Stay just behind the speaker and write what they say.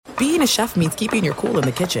being a chef means keeping your cool in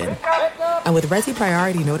the kitchen. And with Resi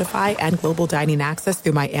Priority Notify and Global Dining Access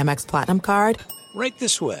through my Amex Platinum card, right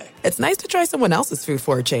this way. It's nice to try someone else's food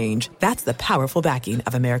for a change. That's the powerful backing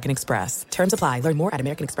of American Express. Terms apply. Learn more at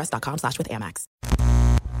americanexpress.com/withAmex.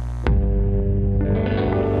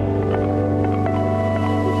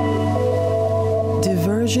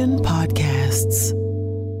 Diversion Podcasts.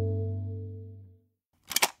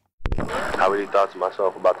 I really thought to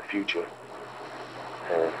myself about the future.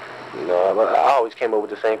 And, I always came up with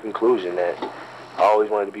the same conclusion that I always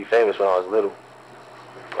wanted to be famous when I was little.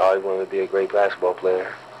 I always wanted to be a great basketball player.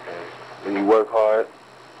 And when you work hard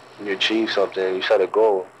and you achieve something and you set a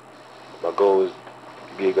goal, my goal is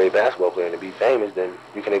to be a great basketball player and to be famous, then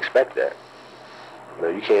you can expect that.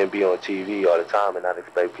 You can't be on TV all the time and not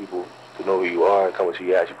expect people to know who you are and come up to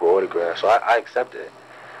you and ask you for autographs. So I accept it.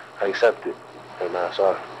 I accept it. And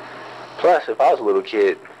plus, if I was a little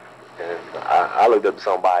kid and I looked up to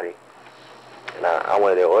somebody and I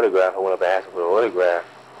wanted their autograph, I went up and asked them for an autograph,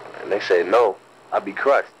 and they said no, I'd be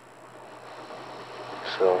crushed.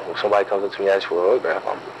 So if somebody comes up to me and asks for an autograph,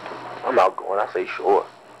 I'm outgoing. I say sure.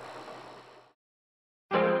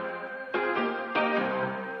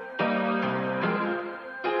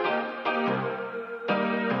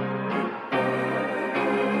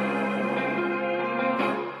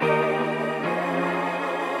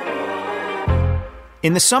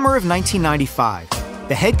 In the summer of 1995,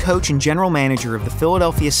 the head coach and general manager of the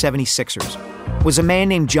Philadelphia 76ers was a man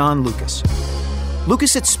named John Lucas.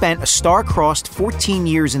 Lucas had spent a star-crossed 14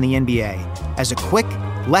 years in the NBA as a quick,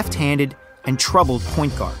 left-handed, and troubled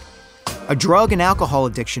point guard. A drug and alcohol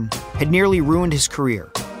addiction had nearly ruined his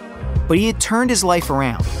career. But he had turned his life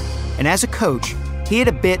around, and as a coach, he had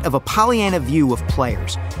a bit of a Pollyanna view of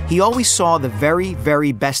players. He always saw the very,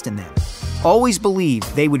 very best in them, always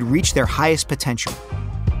believed they would reach their highest potential.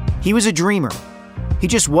 He was a dreamer. He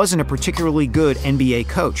just wasn't a particularly good NBA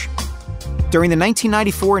coach. During the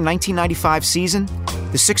 1994 and 1995 season,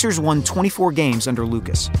 the Sixers won 24 games under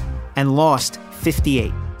Lucas and lost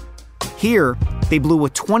 58. Here, they blew a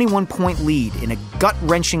 21-point lead in a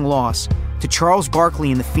gut-wrenching loss to Charles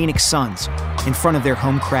Barkley and the Phoenix Suns in front of their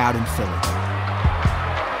home crowd in Philly.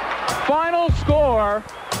 Final score,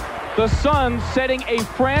 the Suns setting a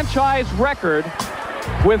franchise record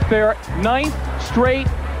with their 9th straight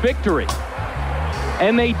victory.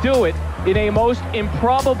 And they do it in a most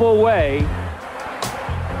improbable way.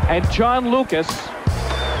 And John Lucas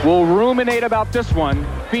will ruminate about this one.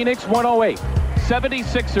 Phoenix 108,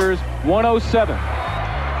 76ers 107.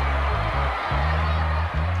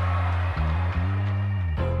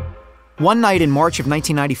 One night in March of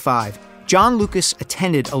 1995, John Lucas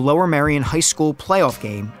attended a Lower Merion High School playoff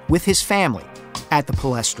game with his family at the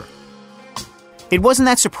Palestra. It wasn't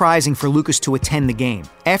that surprising for Lucas to attend the game.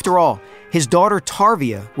 After all, his daughter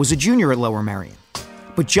Tarvia was a junior at Lower Merion.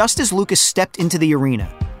 But just as Lucas stepped into the arena,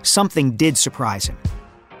 something did surprise him.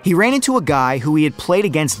 He ran into a guy who he had played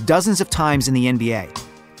against dozens of times in the NBA.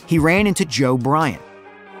 He ran into Joe Bryant.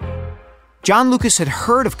 John Lucas had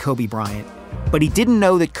heard of Kobe Bryant, but he didn't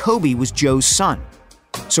know that Kobe was Joe's son.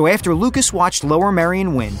 So after Lucas watched Lower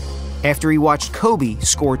Merion win, after he watched Kobe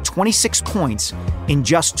score 26 points in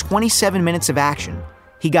just 27 minutes of action,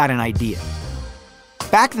 he got an idea.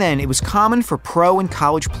 Back then, it was common for pro and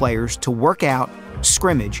college players to work out,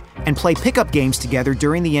 scrimmage, and play pickup games together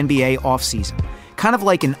during the NBA offseason, kind of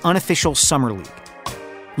like an unofficial summer league.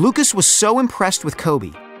 Lucas was so impressed with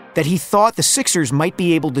Kobe that he thought the Sixers might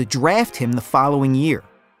be able to draft him the following year.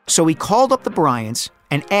 So he called up the Bryants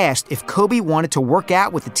and asked if Kobe wanted to work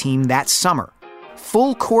out with the team that summer.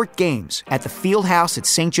 Full court games at the field house at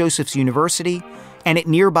St. Joseph's University and at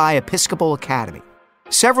nearby Episcopal Academy.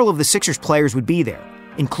 Several of the Sixers players would be there,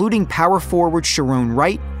 including power forward Sharon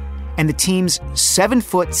Wright and the team's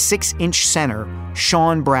 7-foot 6-inch center,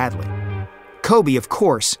 Shawn Bradley. Kobe, of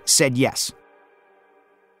course, said yes.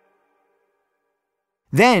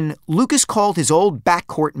 Then, Lucas called his old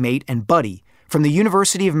backcourt mate and buddy from the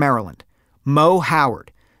University of Maryland, Mo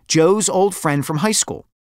Howard, Joe's old friend from high school.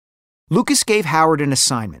 Lucas gave Howard an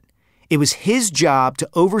assignment. It was his job to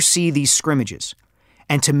oversee these scrimmages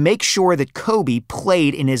and to make sure that Kobe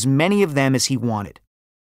played in as many of them as he wanted.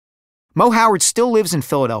 Mo Howard still lives in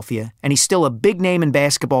Philadelphia, and he's still a big name in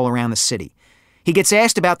basketball around the city. He gets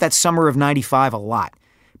asked about that summer of '95 a lot,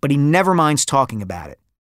 but he never minds talking about it.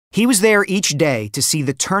 He was there each day to see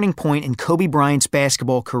the turning point in Kobe Bryant's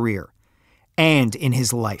basketball career and in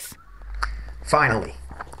his life. Finally,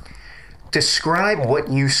 describe what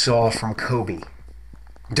you saw from Kobe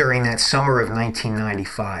during that summer of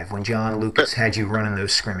 1995 when John Lucas had you running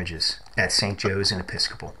those scrimmages at St. Joe's and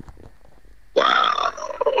Episcopal. Wow.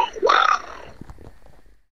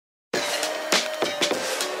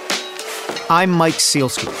 I'm Mike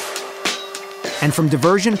Sealski. And from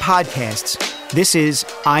Diversion Podcasts, this is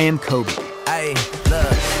I Am Kobe. Hey,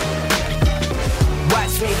 look.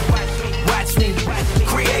 Watch me,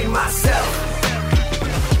 create myself.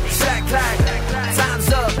 Shot clock, time's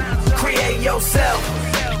up, create yourself.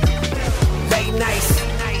 Late nights,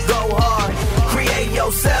 go hard, create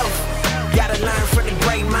yourself. Gotta learn from the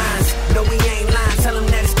great minds. No, we ain't lying, tell them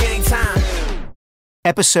that it's game time.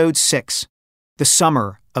 Episode 6, The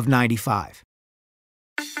Summer of '95.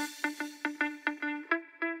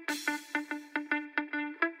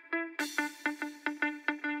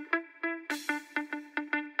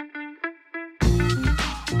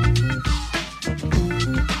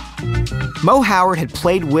 Mo Howard had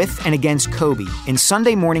played with and against Kobe in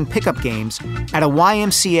Sunday morning pickup games at a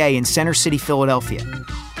YMCA in Center City, Philadelphia,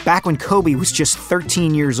 back when Kobe was just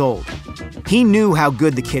 13 years old. He knew how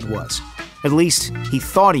good the kid was. At least, he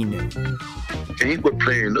thought he knew. And he would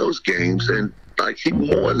play in those games, and he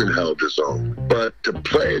more than held his own. But to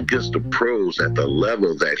play against the pros at the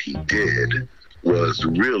level that he did was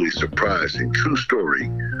really surprising. True story.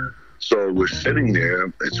 So we're sitting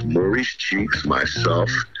there. It's Maurice Cheeks, myself,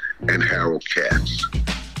 and Harold Katz.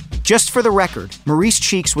 Just for the record, Maurice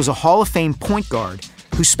Cheeks was a Hall of Fame point guard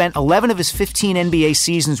who spent 11 of his 15 NBA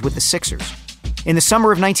seasons with the Sixers. In the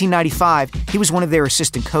summer of 1995, he was one of their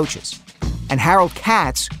assistant coaches. And Harold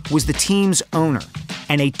Katz was the team's owner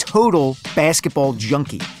and a total basketball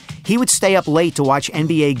junkie. He would stay up late to watch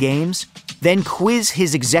NBA games, then quiz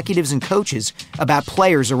his executives and coaches about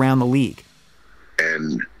players around the league.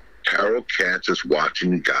 And Harold Katz is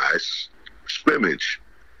watching guys scrimmage.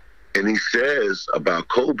 And he says about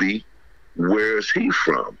Kobe, where's he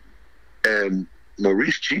from? And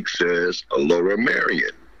Maurice Cheeks says, Lower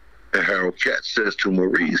Merion. And Harold Katz says to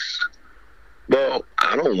Maurice, well,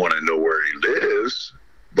 I don't want to know where he lives,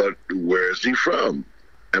 but where's he from?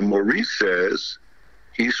 And Maurice says,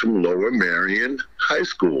 he's from Lower Merion High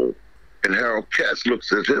School. And Harold Katz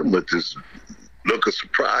looks at him with this look of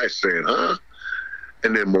surprise, saying, huh?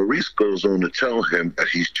 And then Maurice goes on to tell him that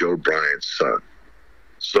he's Joe Bryant's son.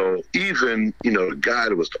 So even, the guy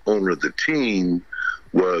that was the owner of the team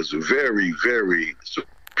was very, very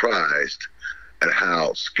surprised at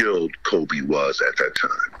how skilled Kobe was at that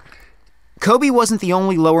time. Kobe wasn't the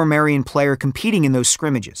only Lower Merion player competing in those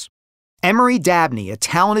scrimmages. Emory Dabney, a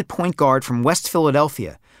talented point guard from West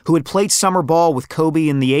Philadelphia who had played summer ball with Kobe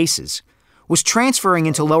and the Aces, was transferring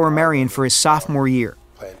into Lower Merion for his sophomore year.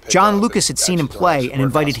 John Lucas had seen him play and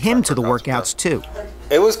invited him to the workouts too.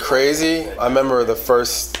 It was crazy. I remember the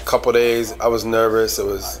first couple days, I was nervous. It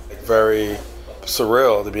was very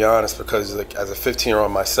surreal, to be honest, because as a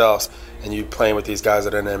 15-year-old myself, and you playing with these guys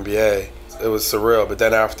that are in the NBA, it was surreal. But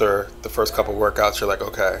then after the first couple workouts, you're like,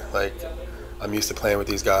 okay, I'm used to playing with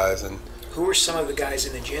these guys. And who were some of the guys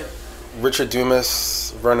in the gym? Richard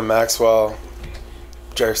Dumas, Vernon Maxwell,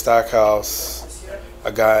 Jerry Stackhouse,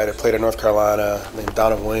 a guy that played in North Carolina named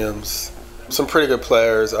Donovan Williams. Some pretty good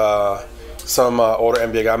players. Some older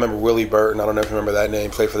NBA guy. I remember Willie Burton. I don't know if you remember that name.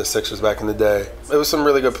 Played for the Sixers back in the day. It was some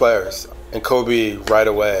really good players. And Kobe, right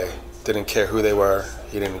away, didn't care who they were.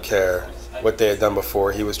 He didn't care what they had done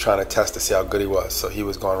before. He was trying to test to see how good he was. So he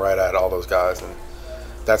was going right at all those guys. And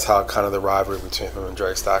that's how kind of the rivalry between him and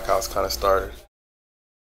Jerry Stackhouse kind of started.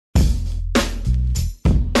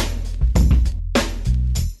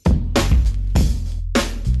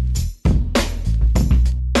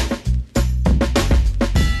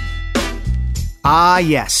 Ah,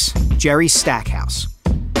 yes, Jerry Stackhouse.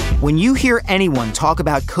 When you hear anyone talk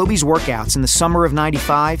about Kobe's workouts in the summer of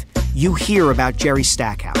 '95, you hear about Jerry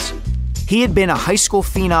Stackhouse. He had been a high school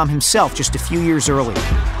phenom himself just a few years earlier,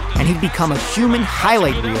 and he'd become a human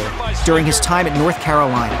highlight reel during his time at North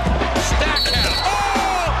Carolina. Stackhouse.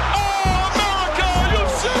 Oh, America, are you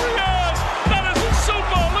serious? That is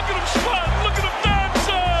super. Look at him sweat. Look at him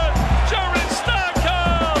dancing. Jerry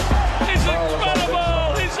Stackhouse. He's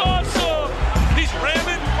incredible. He's awesome. He's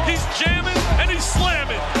ramming, he's jamming, and he's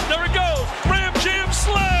slamming. There it goes. Ram, jam,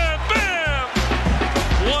 slam. Bam.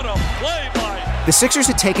 What a play by. The Sixers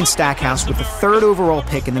had taken Stackhouse with the 3rd overall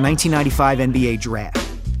pick in the 1995 NBA draft.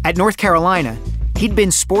 At North Carolina, he'd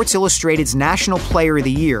been Sports Illustrated's National Player of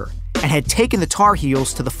the Year and had taken the Tar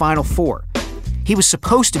Heels to the Final Four. He was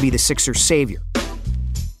supposed to be the Sixers' savior.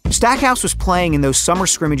 Stackhouse was playing in those summer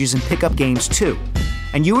scrimmages and pickup games too,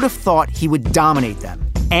 and you would have thought he would dominate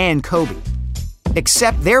them, and Kobe.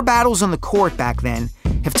 Except their battles on the court back then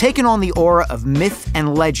have taken on the aura of myth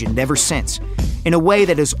and legend ever since, in a way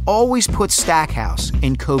that has always put Stackhouse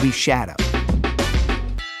in Kobe's shadow.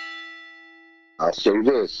 I'll say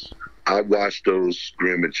this. I watched those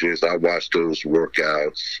scrimmages. I watched those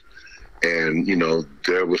workouts. And, you know,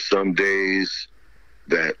 there were some days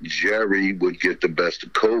that Jerry would get the best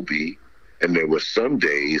of Kobe, and there were some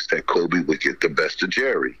days that Kobe would get the best of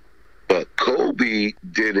Jerry. But Kobe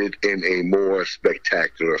did it in a more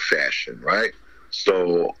spectacular fashion, right?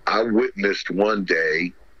 So I witnessed one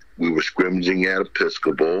day, we were scrimmaging at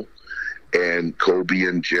Episcopal, and Kobe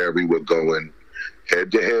and Jerry were going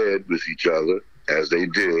head-to-head with each other, as they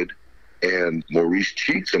did. And Maurice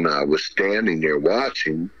Cheeks and I were standing there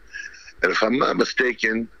watching. And if I'm not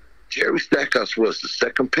mistaken, Jerry Stackhouse was the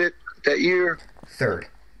second pick that year? Third.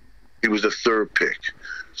 He was the third pick.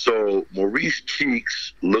 So Maurice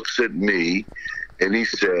Cheeks looks at me and he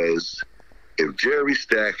says, if Jerry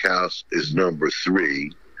Stackhouse is number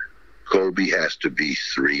 3, Kobe has to be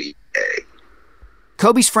 3A.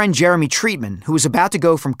 Kobe's friend Jeremy Treatman, who was about to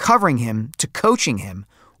go from covering him to coaching him,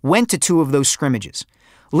 went to 2 of those scrimmages.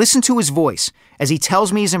 Listen to his voice as he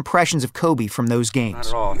tells me his impressions of Kobe from those games. Not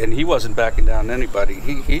at all. And he wasn't backing down anybody.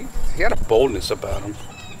 He had a boldness about him.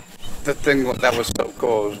 The thing that was so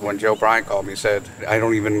cool was when Joe Bryant called me and said, I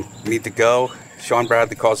don't even need to go. Sean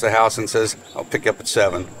Bradley calls the house and says, I'll pick you up at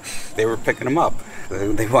 7. They were picking him up.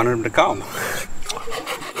 They wanted him to come.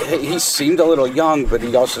 He seemed a little young, but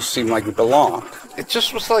he also seemed like he belonged. It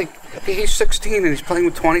just was like, he's 16 and he's playing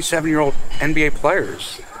with 27-year-old NBA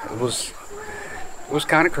players. It was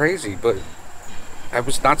kind of crazy, but I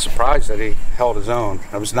was not surprised that he held his own.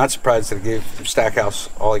 I was not surprised that he gave Stackhouse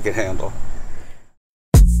all he could handle.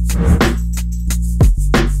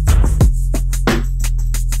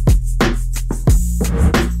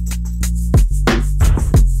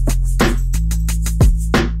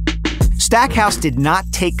 Stackhouse did not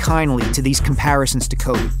take kindly to these comparisons to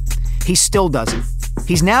Kobe. He still doesn't.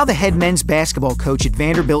 He's now the head men's basketball coach at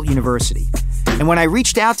Vanderbilt University. And when I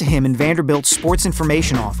reached out to him in Vanderbilt's sports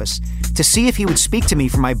information office to see if he would speak to me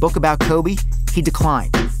for my book about Kobe, he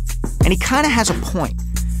declined. And he kind of has a point.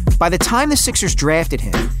 By the time the Sixers drafted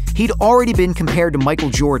him, he'd already been compared to Michael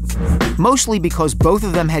Jordan, mostly because both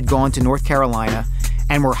of them had gone to North Carolina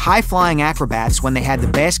and were high-flying acrobats when they had the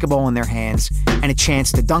basketball in their hands and a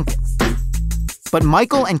chance to dunk it. But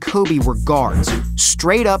Michael and Kobe were guards,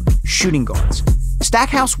 straight-up shooting guards.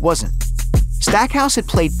 Stackhouse wasn't. Stackhouse had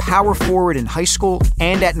played power forward in high school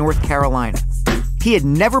and at North Carolina. He had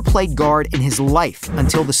never played guard in his life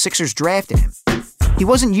until the Sixers drafted him. He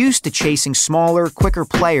wasn't used to chasing smaller, quicker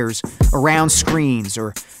players around screens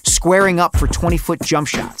or squaring up for 20-foot jump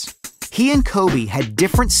shots. He and Kobe had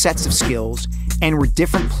different sets of skills and were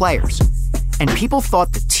different players. And people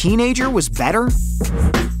thought the teenager was better?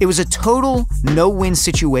 It was a total no-win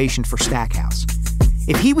situation for Stackhouse.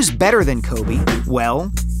 If he was better than Kobe,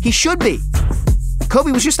 well, he should be.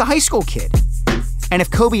 Kobe was just a high school kid. And if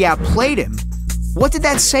Kobe outplayed him, what did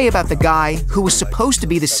that say about the guy who was supposed to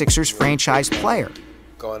be the Sixers' franchise player?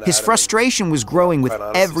 His frustration was growing with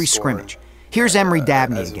every scrimmage. Here's Emory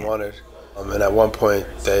Dabney again. And at one point,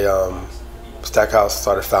 Stackhouse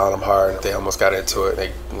started fouling him hard. They almost got into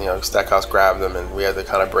it. Stackhouse grabbed him, and we had to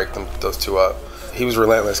kind of break those 2 up. He was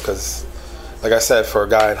relentless because, like I said, for a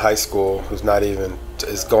guy in high school who's not even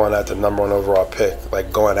is going at the number 1 overall pick,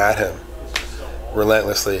 like going at him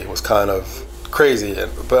relentlessly was kind of crazy.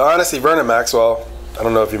 But honestly, Vernon Maxwell, I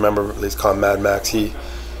don't know if you remember, he's called Mad Max.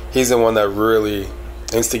 He's the one that really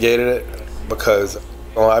instigated it because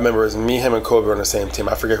I remember it was me, him, and Kobe were on the same team.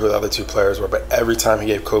 I forget who the other 2 players were, but every time he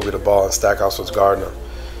gave Kobe the ball and Stackhouse was guarding him,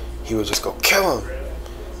 he would just go, kill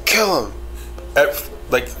him,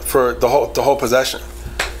 like for the whole possession.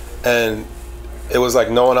 And it was like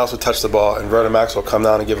no one else would touch the ball, and Vernon Maxwell come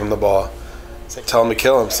down and give him the ball, tell him to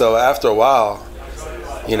kill him. So after a while,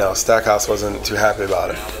 Stackhouse wasn't too happy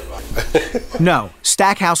about it. No,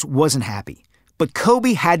 Stackhouse wasn't happy, but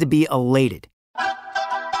Kobe had to be elated.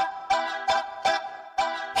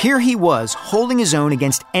 Here he was, holding his own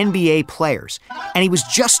against NBA players, and he was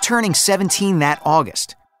just turning 17 that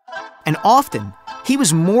August. And often, he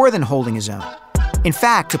was more than holding his own. In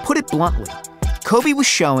fact, to put it bluntly, Kobe was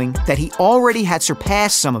showing that he already had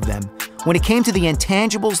surpassed some of them when it came to the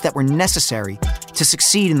intangibles that were necessary to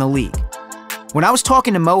succeed in the league. When I was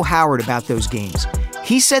talking to Mo Howard about those games,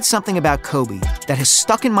 he said something about Kobe that has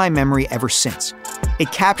stuck in my memory ever since.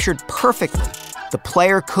 It captured perfectly the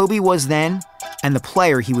player Kobe was then and the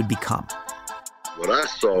player he would become. What I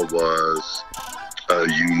saw was a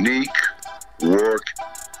unique work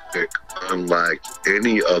ethic unlike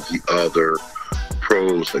any of the other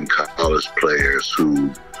pros and college players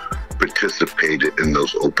who participated in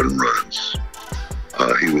those open runs.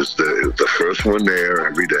 He was the first one there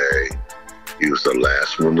every day. He was the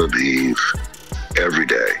last one to leave every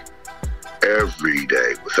day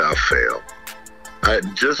without fail. I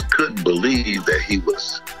just couldn't believe that he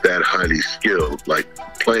was that highly skilled, like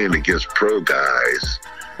playing against pro guys.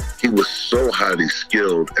 He was so highly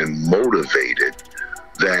skilled and motivated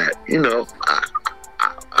that,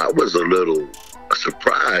 I was a little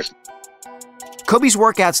surprised. Kobe's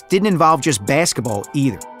workouts didn't involve just basketball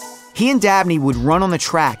either. He and Dabney would run on the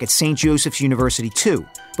track at St. Joseph's University too,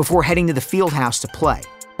 before heading to the Fieldhouse to play.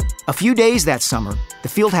 A few days that summer, the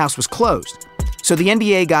Fieldhouse was closed, so the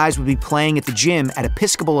NBA guys would be playing at the gym at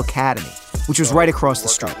Episcopal Academy, which was right across the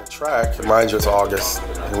street. On the track, mind you, it's August,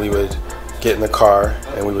 and we would get in the car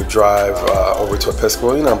and we would drive over to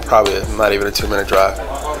Episcopal, probably not even a 2-minute drive.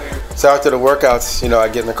 So after the workouts, I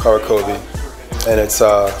get in the car with Kobe, and it's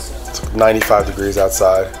 95 degrees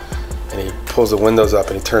outside, and he pulls the windows up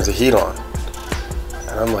and he turns the heat on.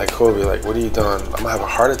 And I'm like, Kobe, what are you doing? I'm gonna have a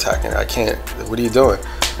heart attack and I can't, what are you doing?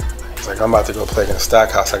 He's like, I'm about to go play in the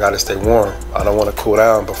Stackhouse. I gotta stay warm. I don't wanna cool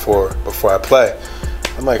down before I play.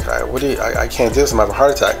 I'm like, I can't do this, I'm having a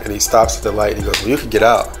heart attack. And he stops at the light and he goes, well, you could get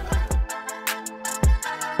out.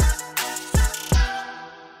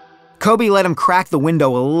 Kobe let him crack the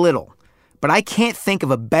window a little, but I can't think of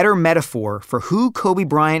a better metaphor for who Kobe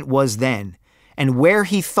Bryant was then and where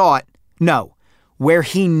he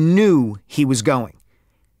knew he was going.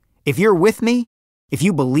 If you're with me, if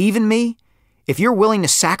you believe in me, if you're willing to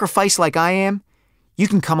sacrifice like I am, you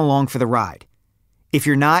can come along for the ride. If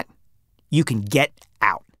you're not, you can get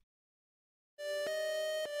out.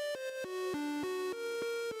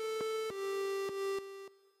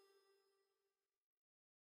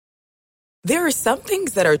 There are some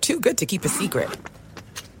things that are too good to keep a secret.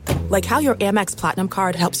 Like how your Amex Platinum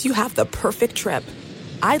card helps you have the perfect trip.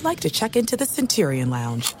 I'd like to check into the Centurion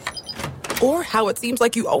Lounge. Or how it seems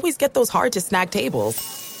like you always get those hard-to-snag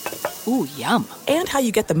tables. Ooh, yum. And how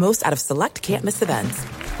you get the most out of select can't-miss events.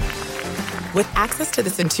 With access to the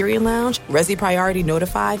Centurion Lounge, Resi Priority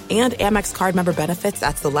Notified, and Amex card member benefits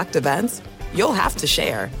at select events, you'll have to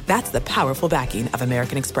share. That's the powerful backing of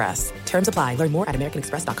American Express. Terms apply. Learn more at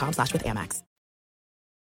americanexpress.com/withAmex.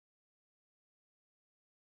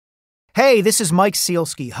 Hey, this is Mike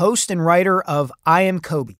Sealski, host and writer of I Am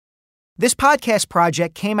Kobe. This podcast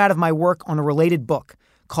project came out of my work on a related book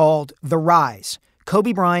called The Rise,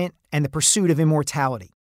 Kobe Bryant and the Pursuit of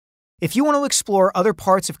Immortality. If you want to explore other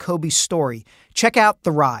parts of Kobe's story, check out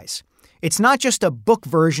The Rise. It's not just a book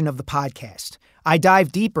version of the podcast. I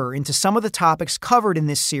dive deeper into some of the topics covered in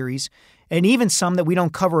this series, and even some that we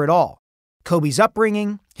don't cover at all. Kobe's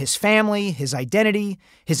upbringing, his family, his identity,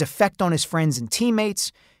 his effect on his friends and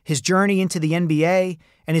teammates, his journey into the NBA,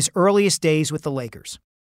 and his earliest days with the Lakers.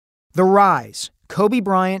 The Rise, Kobe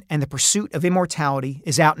Bryant and the Pursuit of Immortality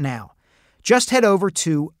is out now. Just head over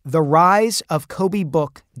to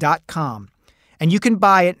theriseofkobebook.com, and you can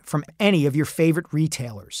buy it from any of your favorite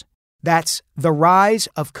retailers. That's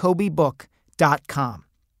theriseofkobebook.com.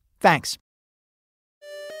 Thanks.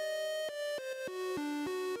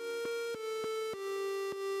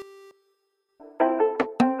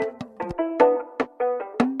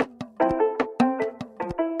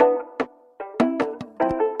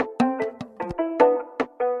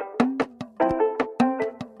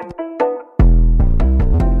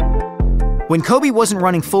 When Kobe wasn't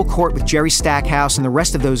running full court with Jerry Stackhouse and the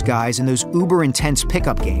rest of those guys in those uber-intense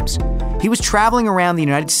pickup games, he was traveling around the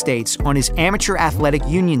United States on his amateur athletic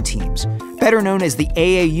union teams, better known as the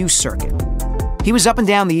AAU circuit. He was up and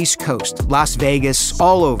down the East Coast, Las Vegas,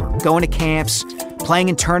 all over, going to camps, playing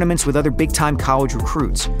in tournaments with other big-time college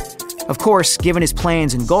recruits. Of course, given his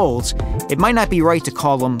plans and goals, it might not be right to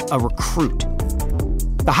call him a recruit.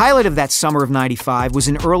 The highlight of that summer of '95 was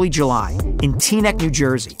in early July in Teaneck, New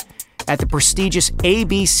Jersey, at the prestigious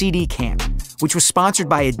ABCD camp, which was sponsored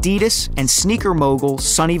by Adidas and sneaker mogul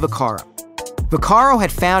Sonny Vaccaro. Vaccaro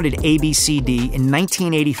had founded ABCD in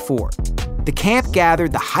 1984. The camp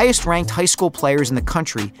gathered the highest-ranked high school players in the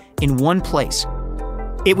country in one place.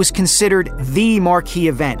 It was considered the marquee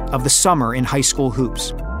event of the summer in high school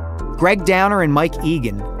hoops. Greg Downer and Mike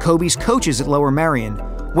Egan, Kobe's coaches at Lower Merion,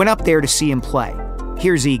 went up there to see him play.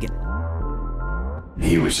 Here's Egan.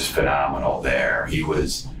 He was just phenomenal there. He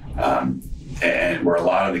was... and where a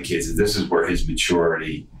lot of the kids, this is where his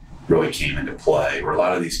maturity really came into play, where a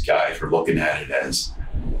lot of these guys were looking at it as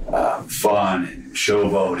fun and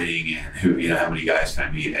showboating and how many guys can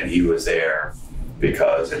I meet, and he was there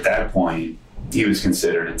because at that point he was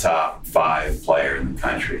considered a top 5 player in the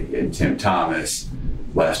country. And Tim Thomas,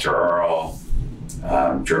 Lester Earl,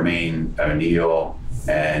 Jermaine O'Neal,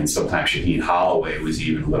 and sometimes Shaheen Holloway was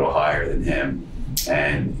even a little higher than him.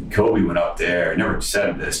 And Kobe went up there, never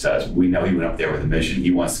said this to us, but we know he went up there with a mission.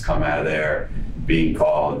 He wants to come out of there being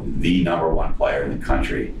called the #1 player in the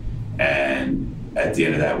country. And at the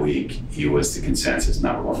end of that week, he was the consensus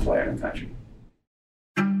 #1 player in the country.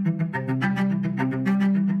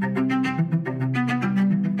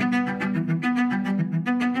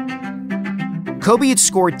 Kobe had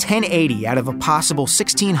scored 1080 out of a possible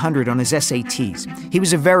 1,600 on his SATs. He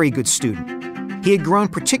was a very good student. He had grown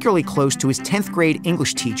particularly close to his 10th grade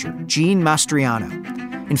English teacher, Jean Mastriano.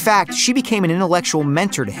 In fact, she became an intellectual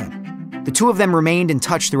mentor to him. The two of them remained in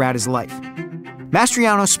touch throughout his life.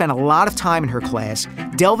 Mastriano spent a lot of time in her class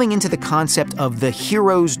delving into the concept of the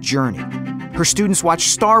hero's journey. Her students watched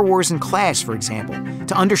Star Wars in class, for example,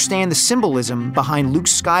 to understand the symbolism behind Luke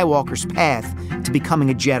Skywalker's path to becoming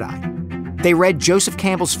a Jedi. They read Joseph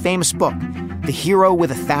Campbell's famous book, The Hero with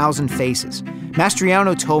 1,000 Faces.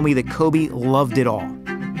 Mastriano told me that Kobe loved it all.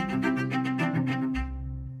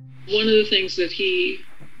 One of the things that he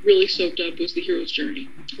really soaked up was the hero's journey,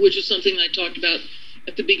 which is something I talked about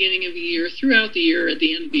at the beginning of the year, throughout the year, at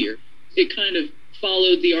the end of the year. It kind of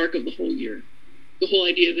followed the arc of the whole year. The whole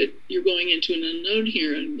idea that you're going into an unknown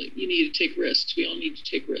here and you need to take risks. We all need to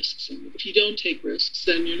take risks. And if you don't take risks,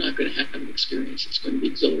 then you're not going to have an experience. It's going to be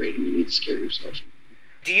exhilarating. You need to scare yourself.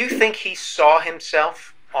 Do you think he saw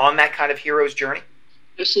himself on that kind of hero's journey?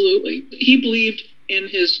 Absolutely. He believed in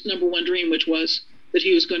his #1 dream, which was that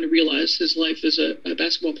he was going to realize his life as a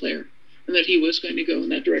basketball player and that he was going to go in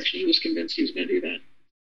that direction. He was convinced he was going to do that.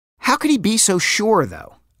 How could he be so sure,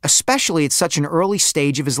 though, especially at such an early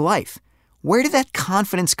stage of his life? Where did that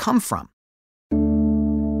confidence come from?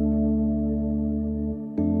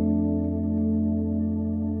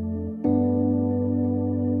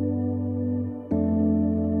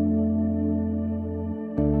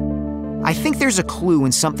 I think there's a clue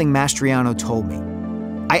in something Mastriano told me.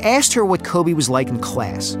 I asked her what Kobe was like in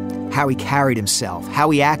class, how he carried himself, how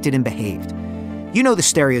he acted and behaved. You know the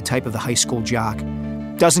stereotype of the high school jock.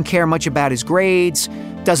 Doesn't care much about his grades,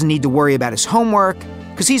 doesn't need to worry about his homework,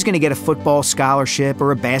 because he's going to get a football scholarship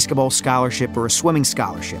or a basketball scholarship or a swimming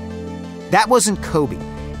scholarship. That wasn't Kobe.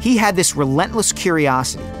 He had this relentless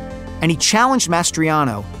curiosity, and he challenged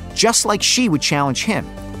Mastriano just like she would challenge him.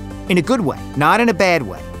 In a good way, not in a bad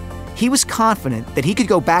way. He was confident that he could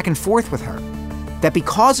go back and forth with her, that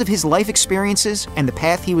because of his life experiences and the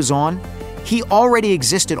path he was on, he already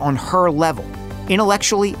existed on her level,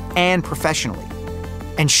 intellectually and professionally.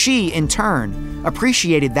 And she, in turn,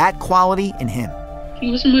 appreciated that quality in him. He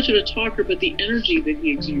wasn't much of a talker, but the energy that he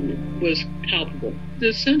exuded was palpable.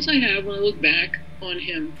 The sense I have when I look back on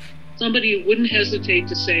him, somebody wouldn't hesitate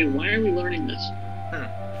to say, why are we learning this?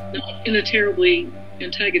 Not in a terribly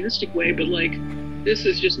antagonistic way, but like, this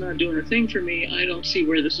is just not doing a thing for me. I don't see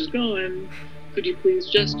where this is going. Could you please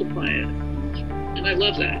justify it? And I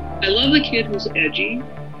love that. I love a kid who's edgy,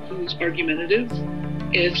 who's argumentative.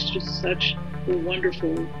 It's just such a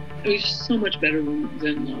wonderful, he's so much better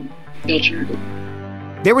than the alternative.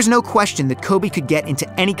 There was no question that Kobe could get into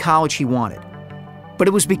any college he wanted. But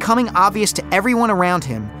it was becoming obvious to everyone around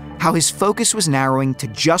him how his focus was narrowing to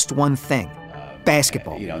just one thing.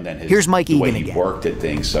 Basketball. And then Here's Mike Egan again. The way he worked at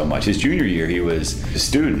things so much. His junior year, he was a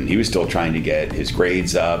student. He was still trying to get his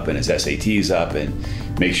grades up and his SATs up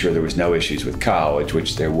and make sure there was no issues with college,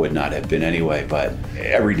 which there would not have been anyway. But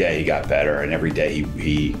every day he got better, and every day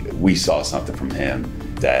we saw something from him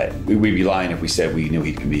that we'd be lying if we said we knew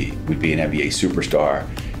would be an NBA superstar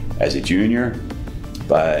as a junior.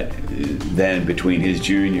 But then between his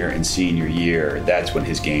junior and senior year, that's when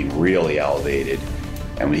his game really elevated.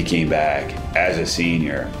 And when he came back as a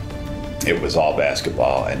senior, it was all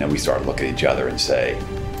basketball. And then we started looking at each other and say,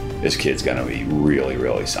 this kid's going to be really,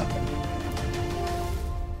 really something.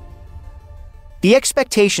 The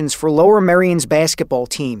expectations for Lower Merion's basketball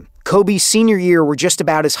team, Kobe's senior year, were just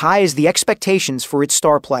about as high as the expectations for its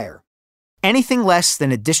star player. Anything less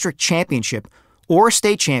than a district championship or a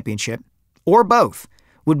state championship, or both,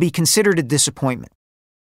 would be considered a disappointment.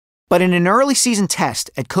 But in an early season test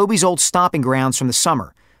at Kobe's old stomping grounds from the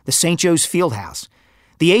summer, the St. Joe's Fieldhouse,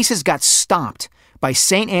 the Aces got stomped by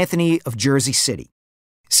St. Anthony of Jersey City.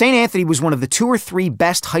 St. Anthony was one of the 2 or 3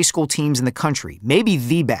 best high school teams in the country, maybe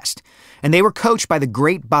the best, and they were coached by the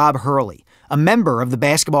great Bob Hurley, a member of the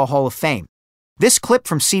Basketball Hall of Fame. This clip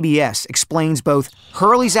from CBS explains both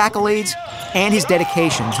Hurley's accolades and his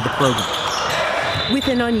dedication to the program. With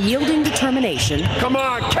an unyielding determination, Come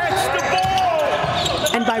on, catch the ball!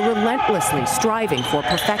 And by relentlessly striving for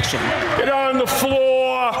perfection, Get on the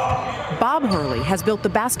floor! Bob Hurley has built the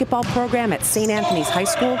basketball program at St. Anthony's High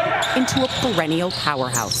School into a perennial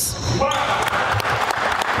powerhouse.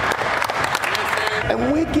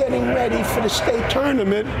 And we're getting ready for the state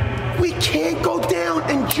tournament. We can't go down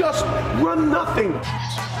and just run nothing.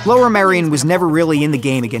 Lower Merion was never really in the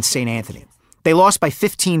game against St. Anthony. They lost by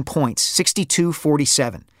 15 points,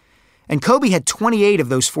 62-47. And Kobe had 28 of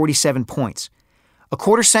those 47 points. A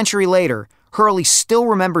quarter century later, Hurley still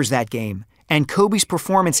remembers that game and Kobe's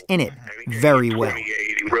performance in it very well.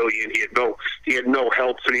 Brilliant. He had no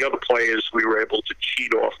help for the other players. We were able to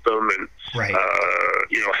cheat off them and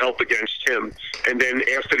help against him. And then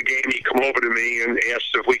after the game, he come over to me and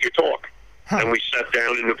asked if we could talk. And we sat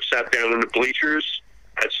down in the bleachers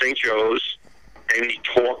at St. Joe's, and he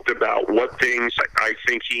talked about what things I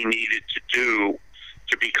think he needed to do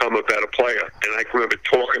to become a better player. And I remember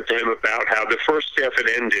talking to him about how the first half had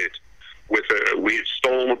ended with we had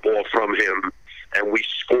stolen the ball from him, and we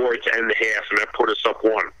scored to end the half, and that put us up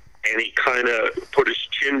 1. And he kind of put his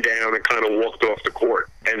chin down and kind of walked off the court.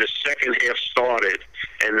 And the second half started,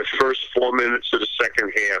 and the first 4 minutes of the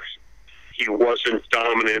second half, he wasn't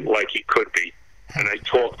dominant like he could be. And I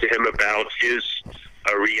talked to him about his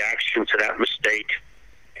reaction to that mistake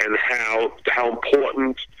and how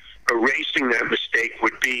important erasing that mistake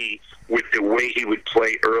would be with the way he would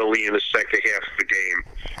play early in the second half of the game.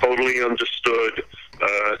 Totally understood.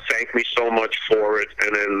 Thanked me so much for it.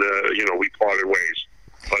 And then, we parted ways.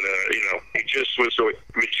 But, he just was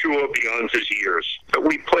mature beyond his years. But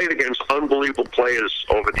we played against unbelievable players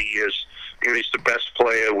over the years. He's the best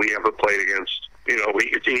player we ever played against.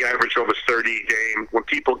 He averaged over 30 a game. When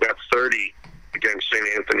people got 30 against St.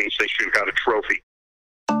 Anthony's, they should have got a trophy.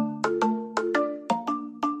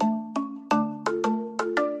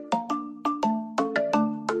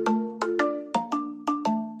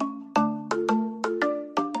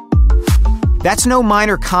 That's no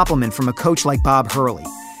minor compliment from a coach like Bob Hurley.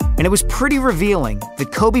 And it was pretty revealing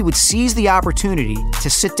that Kobe would seize the opportunity to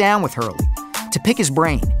sit down with Hurley, to pick his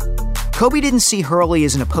brain. Kobe didn't see Hurley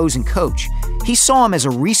as an opposing coach. He saw him as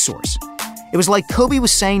a resource. It was like Kobe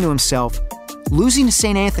was saying to himself, losing to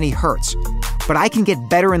St. Anthony hurts, but I can get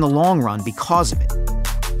better in the long run because of it.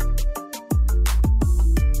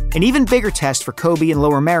 An even bigger test for Kobe and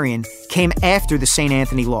Lower Merion came after the St.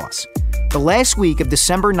 Anthony loss. The last week of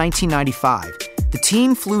December 1995, the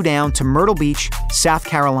team flew down to Myrtle Beach, South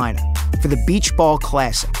Carolina, for the Beach Ball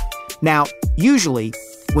Classic. Now, usually,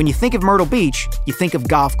 when you think of Myrtle Beach, you think of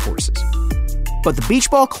golf courses. But the Beach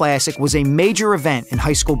Ball Classic was a major event in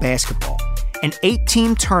high school basketball, an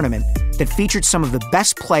 8-team tournament that featured some of the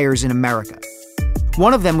best players in America.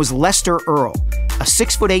 One of them was Lester Earl, a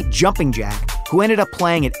 6'8" jumping jack who ended up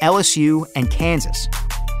playing at LSU and Kansas.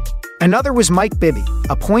 Another was Mike Bibby,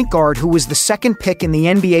 a point guard who was the second pick in the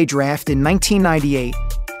NBA draft in 1998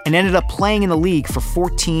 and ended up playing in the league for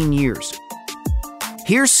 14 years.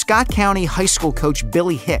 Here's Scott County High School coach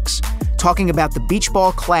Billy Hicks talking about the Beach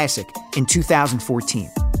Ball Classic in 2014.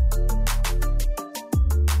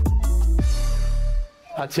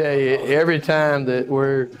 I tell you, every time that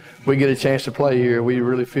we get a chance to play here, we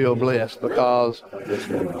really feel blessed because, there's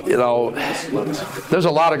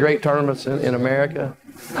a lot of great tournaments in America,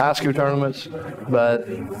 high school tournaments, but,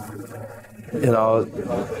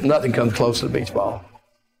 nothing comes close to the beach ball.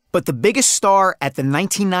 But the biggest star at the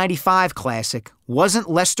 1995 Classic wasn't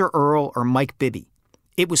Lester Earl or Mike Bibby.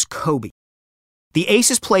 It was Kobe. The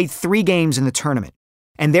Aces played 3 games in the tournament,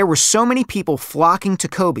 and there were so many people flocking to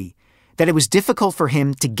Kobe that it was difficult for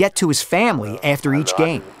him to get to his family after each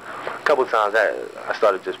game. A couple times I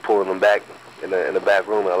started just pulling them back in the back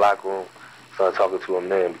room, in the locker room, started talking to them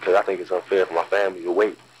then because I think it's unfair for my family to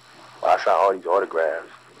wait while I sign all these autographs.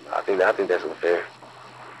 I think that's unfair.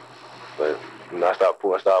 But I started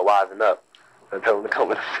wising up and telling them to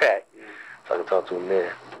come in the back so I could talk to them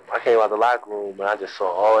then. I came out the locker room and I just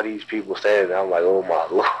saw all these people standing there. I'm like, oh my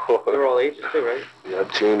Lord. They're all ages too, right? Yeah,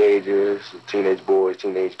 teenagers, teenage boys,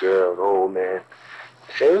 teenage girls, old man.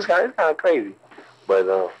 It was kind of crazy. But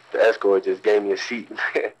the escort just gave me a seat.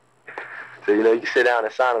 So, you can sit down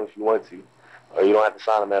and sign them if you want to. Or you don't have to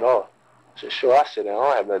sign them at all. I said, sure, I'll sit down. I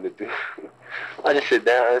don't have nothing to do. I just sit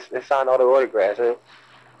down and sign all the autographs. And it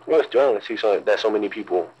was thrilling to see that so many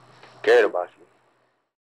people cared about you.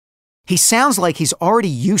 He sounds like he's already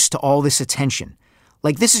used to all this attention.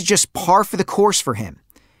 Like this is just par for the course for him.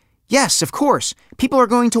 Yes, of course, people are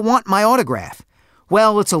going to want my autograph.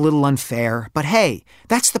 Well, it's a little unfair, but hey,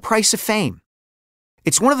 that's the price of fame.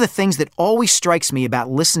 It's one of the things that always strikes me about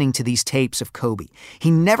listening to these tapes of Kobe. He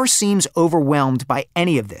never seems overwhelmed by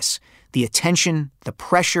any of this. The attention, the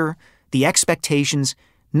pressure, the expectations,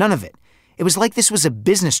 none of it. It was like this was a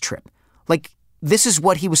business trip. Like this is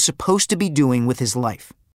what he was supposed to be doing with his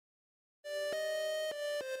life.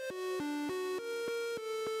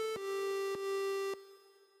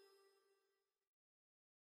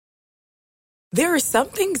 There are some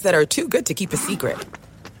things that are too good to keep a secret.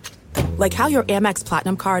 Like how your Amex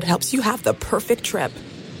Platinum card helps you have the perfect trip.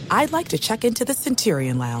 I'd like to check into the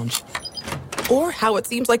Centurion Lounge. Or how it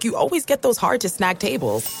seems like you always get those hard-to-snag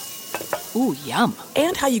tables. Ooh, yum.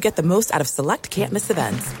 And how you get the most out of select can't-miss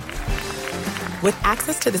events. With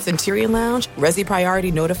access to the Centurion Lounge, Resi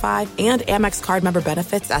Priority Notified, and Amex card member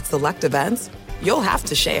benefits at select events, you'll have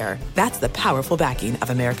to share. That's the powerful backing of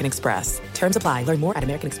American Express. Terms apply. Learn more at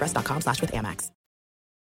americanexpress.com/withAmex.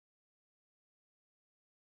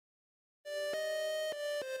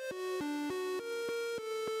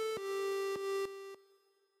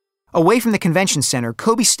 Away from the convention center,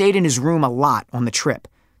 Kobe stayed in his room a lot on the trip,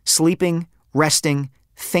 sleeping, resting,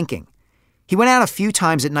 thinking. He went out a few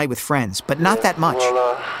times at night with friends, but not that much.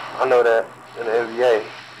 Well, I know that in the NBA,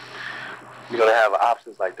 you're going to have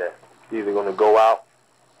options like that. You're either going to go out,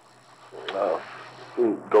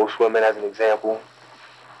 go swimming as an example,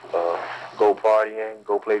 go partying,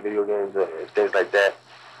 go play video games, and things like that.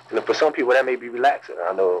 And for some people, that may be relaxing.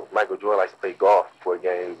 I know Michael Jordan likes to play golf before a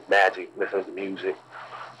game, Magic, listens to music.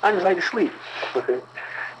 I just like to sleep.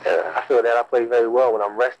 I feel that I play very well when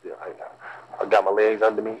I'm rested. I got my legs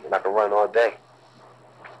under me, and I can run all day.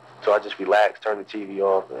 So I just relaxed, turned the TV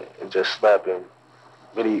off, and just slept. And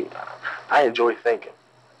really, I enjoy thinking.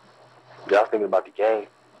 I was thinking about the game.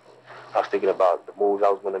 I was thinking about the moves I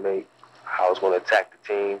was going to make, how I was going to attack the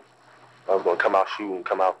team. I was going to come out shooting,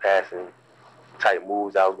 come out passing, type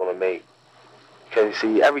moves I was going to make. Because,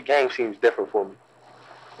 you see, every game seems different for me.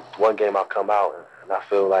 One game I'll come out, and I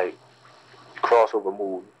feel like crossover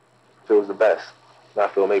move feels the best. And I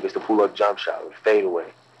feel maybe it's the pull-up jump shot, or fade away,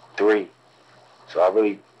 3. So I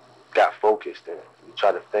really got focused and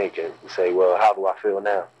tried to think and say, well, how do I feel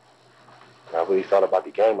now? And I really thought about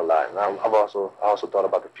the game a lot. And I also thought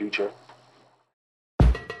about the future.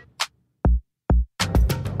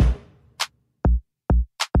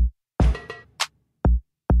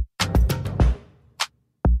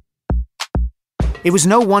 It was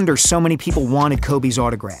no wonder so many people wanted Kobe's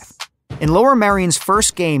autograph. In Lower Merion's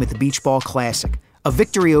first game at the Beach Ball Classic, a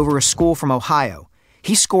victory over a school from Ohio,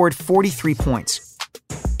 he scored 43 points.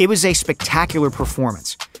 It was a spectacular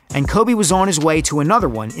performance, and Kobe was on his way to another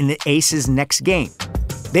one in the Aces' next game.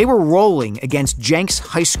 They were rolling against Jenks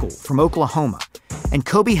High School from Oklahoma, and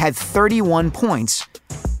Kobe had 31 points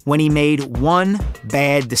when he made one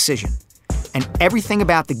bad decision. And everything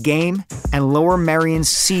about the game and Lower Merion's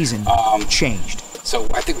season changed. So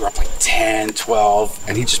I think we were up like 10, 12,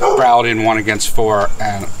 and he just barreled in 1 against 4,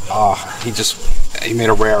 and he made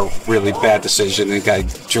a rare, really bad decision. The guy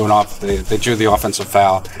drew they drew the offensive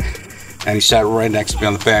foul, and he sat right next to me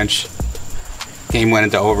on the bench. Game went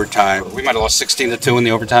into overtime. We might have lost 16-2 in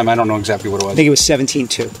the overtime. I don't know exactly what it was. I think it was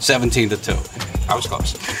 17-2. 17-2. I was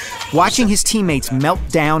close. Watching his teammates melt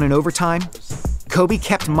down in overtime, Kobe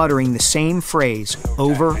kept muttering the same phrase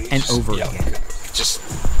over and over again. Just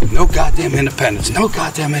no goddamn independence. No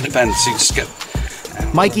goddamn independence. He just kept...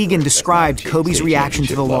 Mike Egan described Kobe's reaction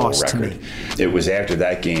to the loss to me. It was after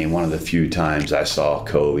that game, one of the few times I saw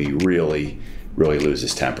Kobe really, really lose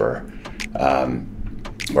his temper.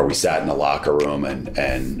 Where we sat in the locker room and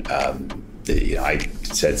I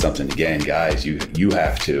said something again, guys, you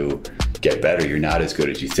have to get better. You're not as good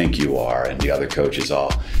as you think you are. And the other coaches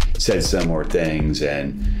all said similar things.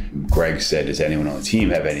 And Greg said, does anyone on the team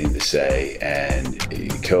have anything to say? And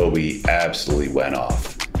Kobe absolutely went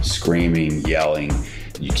off, screaming, yelling,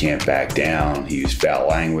 you can't back down. He used foul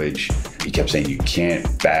language. He kept saying, you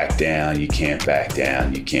can't back down, you can't back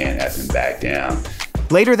down, you can't effing back down.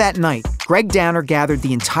 Later that night, Greg Downer gathered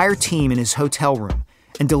the entire team in his hotel room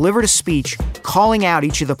and delivered a speech calling out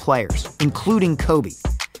each of the players, including Kobe.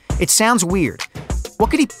 It sounds weird.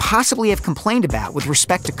 What could he possibly have complained about with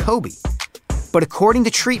respect to Kobe? But according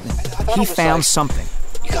to treatment, he found something.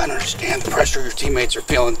 You gotta understand the pressure your teammates are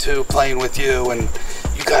feeling too, playing with you, and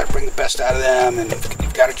you gotta bring the best out of them, and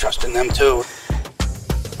you've gotta trust in them too.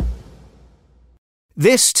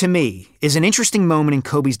 This, to me, is an interesting moment in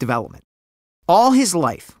Kobe's development. All his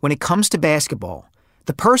life, when it comes to basketball,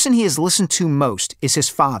 the person he has listened to most is his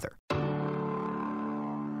father.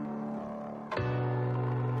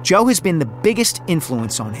 Joe has been the biggest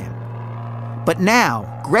influence on him. But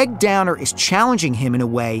now, Greg Downer is challenging him in a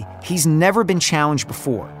way he's never been challenged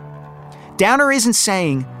before. Downer isn't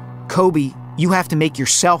saying, Kobe, you have to make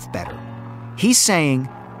yourself better. He's saying,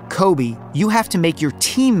 Kobe, you have to make your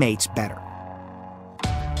teammates better.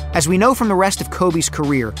 As we know from the rest of Kobe's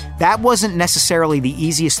career, that wasn't necessarily the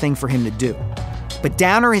easiest thing for him to do. But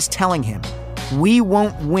Downer is telling him, we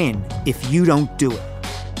won't win if you don't do it.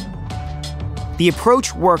 The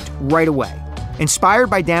approach worked right away. Inspired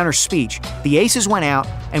by Downer's speech, the Aces went out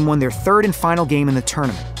and won their third and final game in the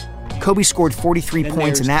tournament. Kobe scored 43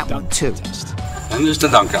 points in that one, too. And there's the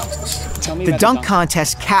dunk contest. The dunk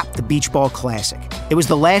contest capped the Beach Ball Classic. It was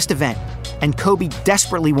the last event, and Kobe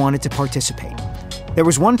desperately wanted to participate. There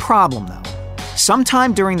was one problem, though.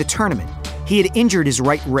 Sometime during the tournament, he had injured his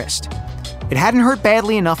right wrist. It hadn't hurt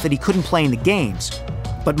badly enough that he couldn't play in the games,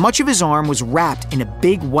 but much of his arm was wrapped in a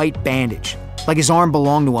big white bandage, like his arm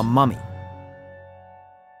belonged to a mummy.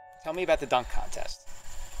 Tell me about the dunk contest.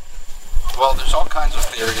 Well, there's all kinds of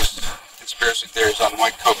theories, conspiracy theories on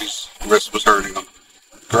why Kobe's wrist was hurting him.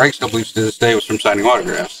 Greg still believes to this day it was from signing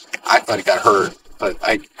autographs. I thought he got hurt, but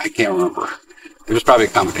I can't remember. It was probably a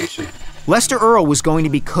combination. Lester Earl was going to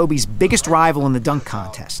be Kobe's biggest rival in the dunk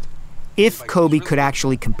contest, if Kobe could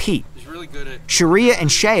actually compete. Sharia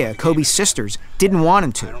and Shea, Kobe's sisters, didn't want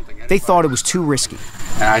him to. They thought it was too risky.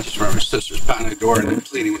 And I just remember his sisters pounding the door and then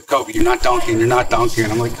pleading with Kobe, you're not dunking. And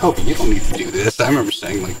I'm like, Kobe, you don't need to do this. I remember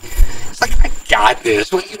saying, it's like, I got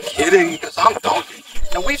this. What, are you kidding? He goes, I'm dunking.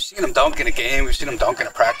 Now, we've seen him dunk in a game, we've seen him dunk in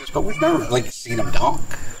a practice, but we've never, seen him dunk.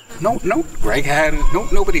 No, Greg had it.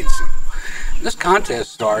 Nobody had seen him. This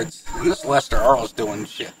contest starts, and this Lester Earl's doing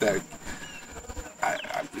shit that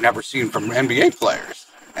I've never seen from NBA players.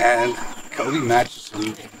 And Kobe matches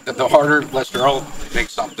him. The harder Lester Earl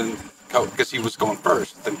makes something, because he was going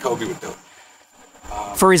first, than Kobe would do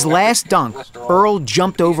it. For his last dunk, Earl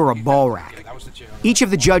jumped over a ball rack. Each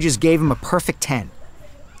of the judges gave him a perfect 10.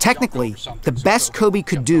 Technically, the best Kobe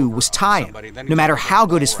could do was tie him, no matter how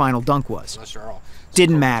good his final dunk was.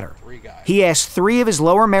 Didn't matter. He asked 3 of his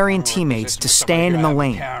Lower Merion teammates to stand in the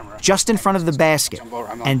lane, just in front of the basket,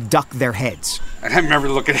 and duck their heads. And I remember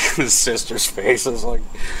looking at his sister's face. I was like,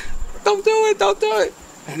 don't do it.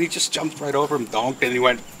 And he just jumped right over him, dunked, and he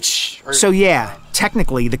went, shh. So yeah,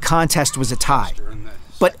 technically the contest was a tie.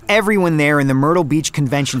 But everyone there in the Myrtle Beach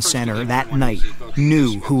Convention Center that night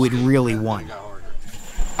knew who had really won.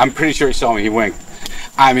 I'm pretty sure he saw me. He winked.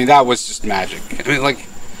 I mean, that was just magic. I mean, I was like,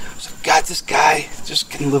 God, this guy just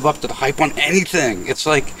can live up to the hype on anything. It's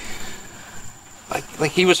like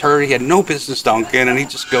he was hurt. He had no business dunking, and he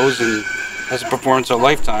just goes and has a performance of a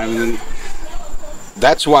lifetime. And then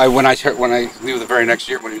that's why when I knew the very next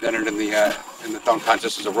year when he entered in the dunk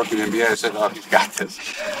contest as a rookie in the NBA, I said, oh, he's got this.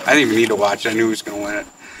 I didn't even need to watch. I knew he was going to win it.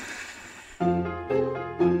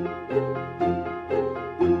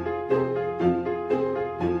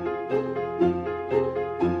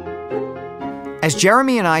 As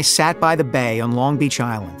Jeremy and I sat by the bay on Long Beach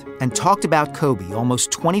Island and talked about Kobe almost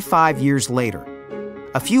 25 years later,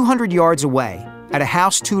 a few hundred yards away, at a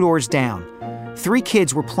house 2 doors down, 3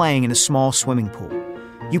 kids were playing in a small swimming pool.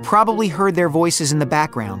 You probably heard their voices in the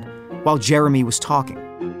background while Jeremy was talking.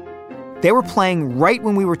 They were playing right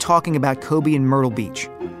when we were talking about Kobe in Myrtle Beach.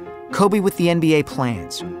 Kobe with the NBA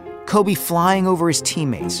plans. Kobe flying over his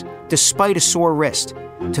teammates, despite a sore wrist,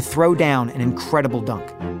 to throw down an incredible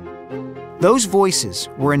dunk. Those voices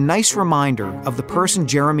were a nice reminder of the person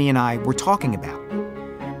Jeremy and I were talking about.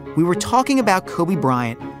 We were talking about Kobe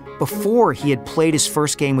Bryant before he had played his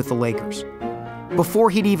first game with the Lakers, before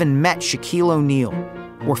he'd even met Shaquille O'Neal,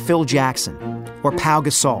 or Phil Jackson, or Pau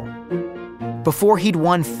Gasol, before he'd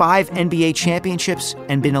won 5 NBA championships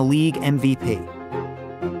and been a league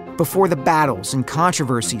MVP, before the battles and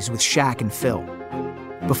controversies with Shaq and Phil,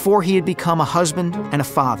 before he had become a husband and a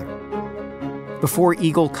father, before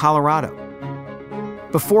Eagle, Colorado,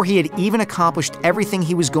 before he had even accomplished everything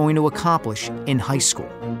he was going to accomplish in high school.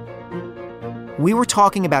 We were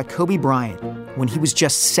talking about Kobe Bryant when he was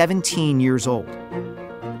just 17 years old.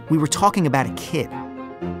 We were talking about a kid.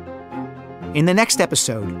 In the next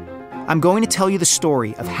episode, I'm going to tell you the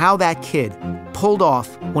story of how that kid pulled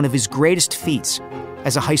off one of his greatest feats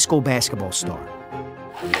as a high school basketball star.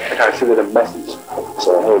 I kind of sent a message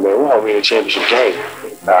saying, hey man, we're going to win a championship game.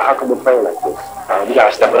 How come we're playing like this? We got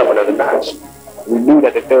to step it up another notch. We knew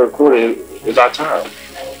that the third quarter is our time.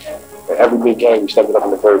 And every big game, we stepped it up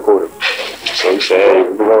in the third quarter. So we said, hey,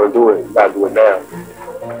 if we're going to do it, we got to do it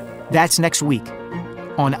now. That's next week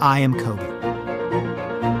on I Am Kobe.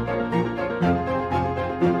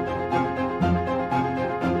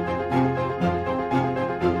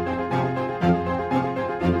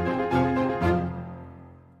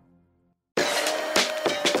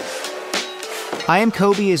 I Am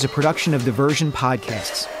Kobe is a production of Diversion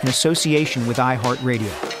Podcasts in association with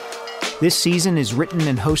iHeartRadio. This season is written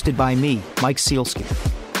and hosted by me, Mike Sealsky.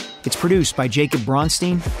 It's produced by Jacob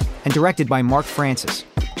Bronstein and directed by Mark Francis.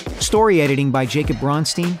 Story editing by Jacob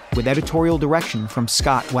Bronstein with editorial direction from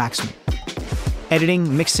Scott Waxman.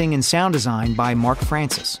 Editing, mixing, and sound design by Mark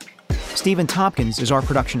Francis. Stephen Tompkins is our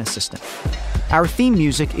production assistant. Our theme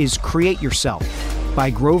music is Create Yourself by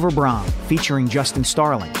Grover Brahm featuring Justin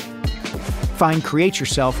Starling. Find Create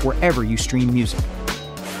Yourself wherever you stream music.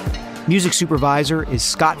 Music supervisor is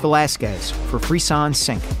Scott Velasquez for Frisson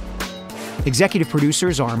Sync. Executive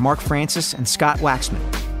producers are Mark Francis and Scott Waxman.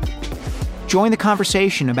 Join the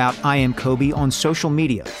conversation about I Am Kobe on social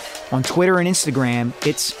media. On Twitter and Instagram,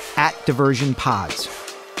 it's @DiversionPods.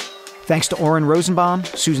 Thanks to Oren Rosenbaum,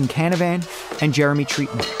 Susan Canavan, and Jeremy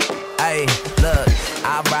Treatman. Hey, look,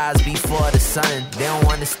 I rise before the sun. They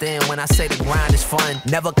don't understand when I say the grind is fun.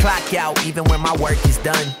 Never clock out even when my work is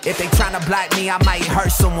done. If they tryna block me, I might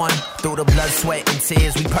hurt someone. Through the blood, sweat, and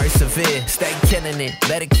tears, we persevere. Stay killing it,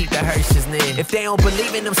 better keep the hearses near. If they don't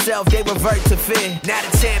believe in themselves, they revert to fear. Now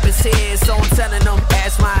the champ is here, so I'm telling them,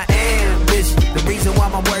 that's my ambition. The reason why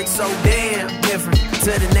my work's so damn different.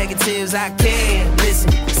 To the negatives, I can't listen.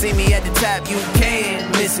 See me at the top, you can't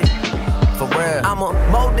miss it. For real. I'ma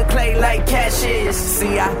mold the clay like cash is.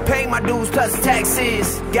 See, I pay my dues plus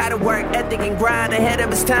taxes. Gotta work ethic and grind ahead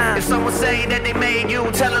of its time. If someone say that they made you,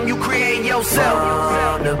 tell them you create yourself.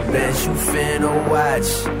 On the bench, you finna watch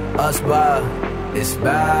us ball. It's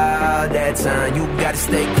about that time. You gotta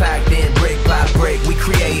stay clocked in, brick by brick. We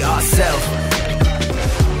create ourselves.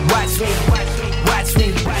 Watch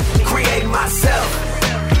me, create myself.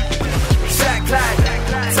 Shot clock,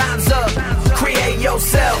 time's up. Create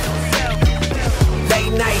yourself.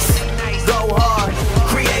 Late nights, go hard,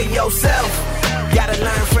 create yourself. Gotta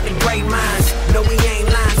learn from the great minds. No, we ain't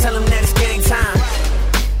lying, tell them that it's game time.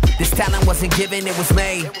 This talent wasn't given, it was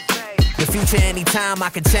made. The future anytime I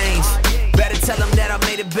can change. Better tell them that I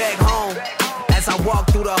made it back home. As I walk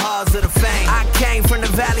through the halls of the fame. I came from the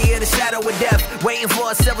valley of the shadow of death. Waiting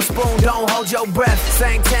for a silver spoon, don't hold your breath.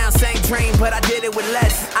 Same town, same dream, but I did it with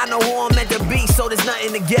less. I know who I'm meant to be, so there's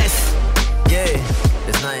nothing to guess. Yeah,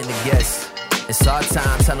 there's nothing to guess. It's our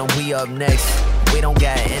time, tell them we up next. We don't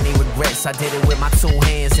got any regrets. I did it with my two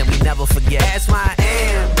hands and we never forget. That's my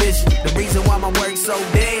ambition. The reason why my work's so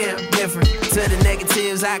damn different. To the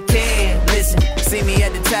negatives, I can't listen. See me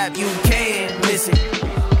at the top, you can't miss it.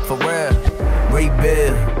 For real.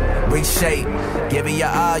 Rebuild, reshape. Give it your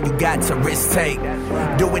all, you got to risk take.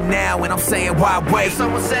 Do it now and I'm saying why wait. If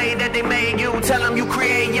someone say that they made you, tell them you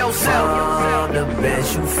create yourself. On the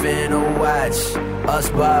bench, you finna watch us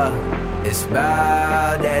ball. It's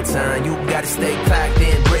about that time. You gotta stay clocked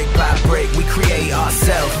in, brick by brick. We create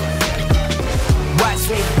ourselves. Watch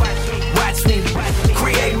me,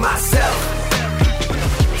 create myself.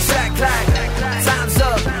 Shot clock, time's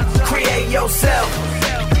up. Create yourself.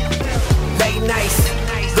 Late nights,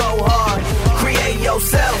 go hard. Create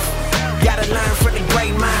yourself. Gotta learn from the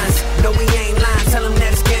great minds. No, we ain't lying. Tell them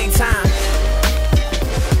that it's game time.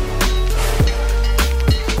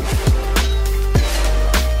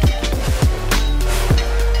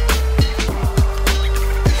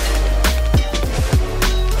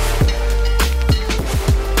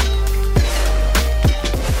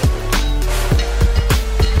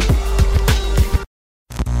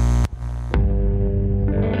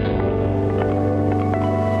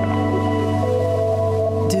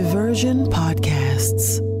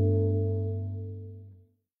 Podcasts.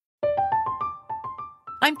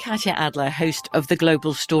 I'm Katya Adler, host of The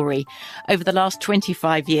Global Story. Over the last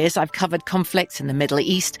 25 years, I've covered conflicts in the Middle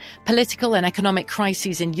East, political and economic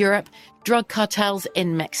crises in Europe, drug cartels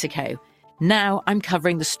in Mexico. Now I'm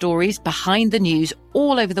covering the stories behind the news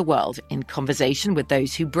all over the world in conversation with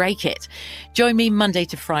those who break it. Join me Monday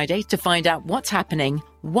to Friday to find out what's happening,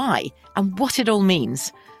 why, and what it all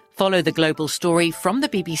means. Follow The Global Story from the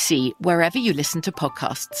BBC wherever you listen to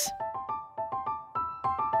podcasts.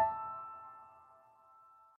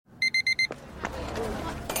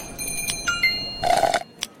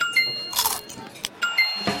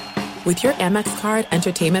 With your Amex card,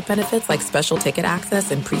 entertainment benefits like special ticket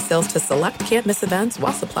access and pre-sales to select can't-miss events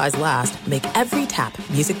while supplies last make every tap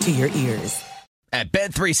music to your ears. At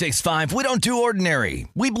Bet365, we don't do ordinary.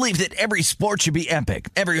 We believe that every sport should be epic.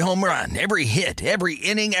 Every home run, every hit, every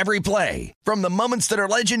inning, every play. From the moments that are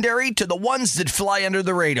legendary to the ones that fly under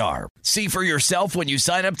the radar. See for yourself when you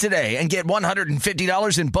sign up today and get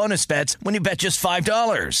 $150 in bonus bets when you bet just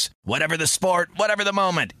 $5. Whatever the sport, whatever the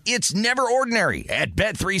moment, it's never ordinary at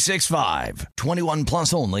Bet365. 21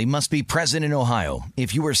 plus only. Must be present in Ohio.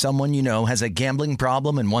 If you or someone you know has a gambling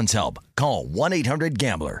problem and wants help, call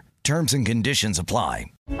 1-800-GAMBLER. Terms and conditions apply.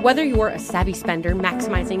 Whether you're a savvy spender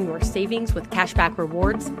maximizing your savings with cashback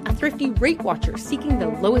rewards, a thrifty rate watcher seeking the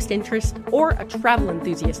lowest interest, or a travel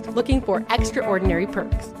enthusiast looking for extraordinary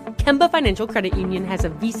perks, Kemba Financial Credit Union has a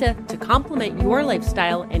visa to complement your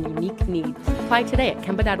lifestyle and unique needs. Apply today at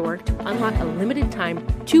Kemba.org to unlock a limited-time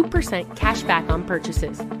 2% cash back on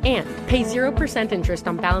purchases and pay 0% interest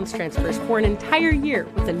on balance transfers for an entire year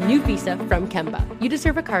with a new visa from Kemba. You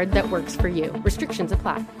deserve a card that works for you. Restrictions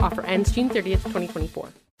apply. Offer ends June 30th, 2024.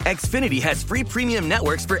 Xfinity has free premium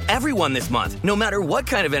networks for everyone this month, no matter what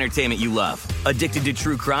kind of entertainment you love. Addicted to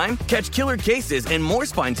true crime? Catch killer cases and more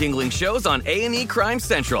spine-tingling shows on A&E Crime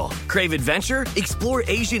Central. Crave adventure? Explore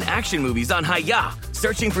Asian action movies on Hi-Ya.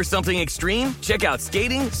 Searching for something extreme? Check out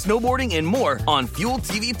skating, snowboarding, and more on Fuel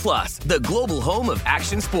TV Plus, the global home of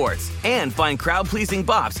action sports. And find crowd-pleasing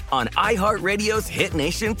bops on iHeartRadio's Hit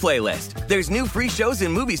Nation playlist. There's new free shows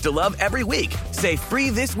and movies to love every week. Say free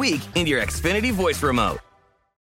this week in your Xfinity voice remote.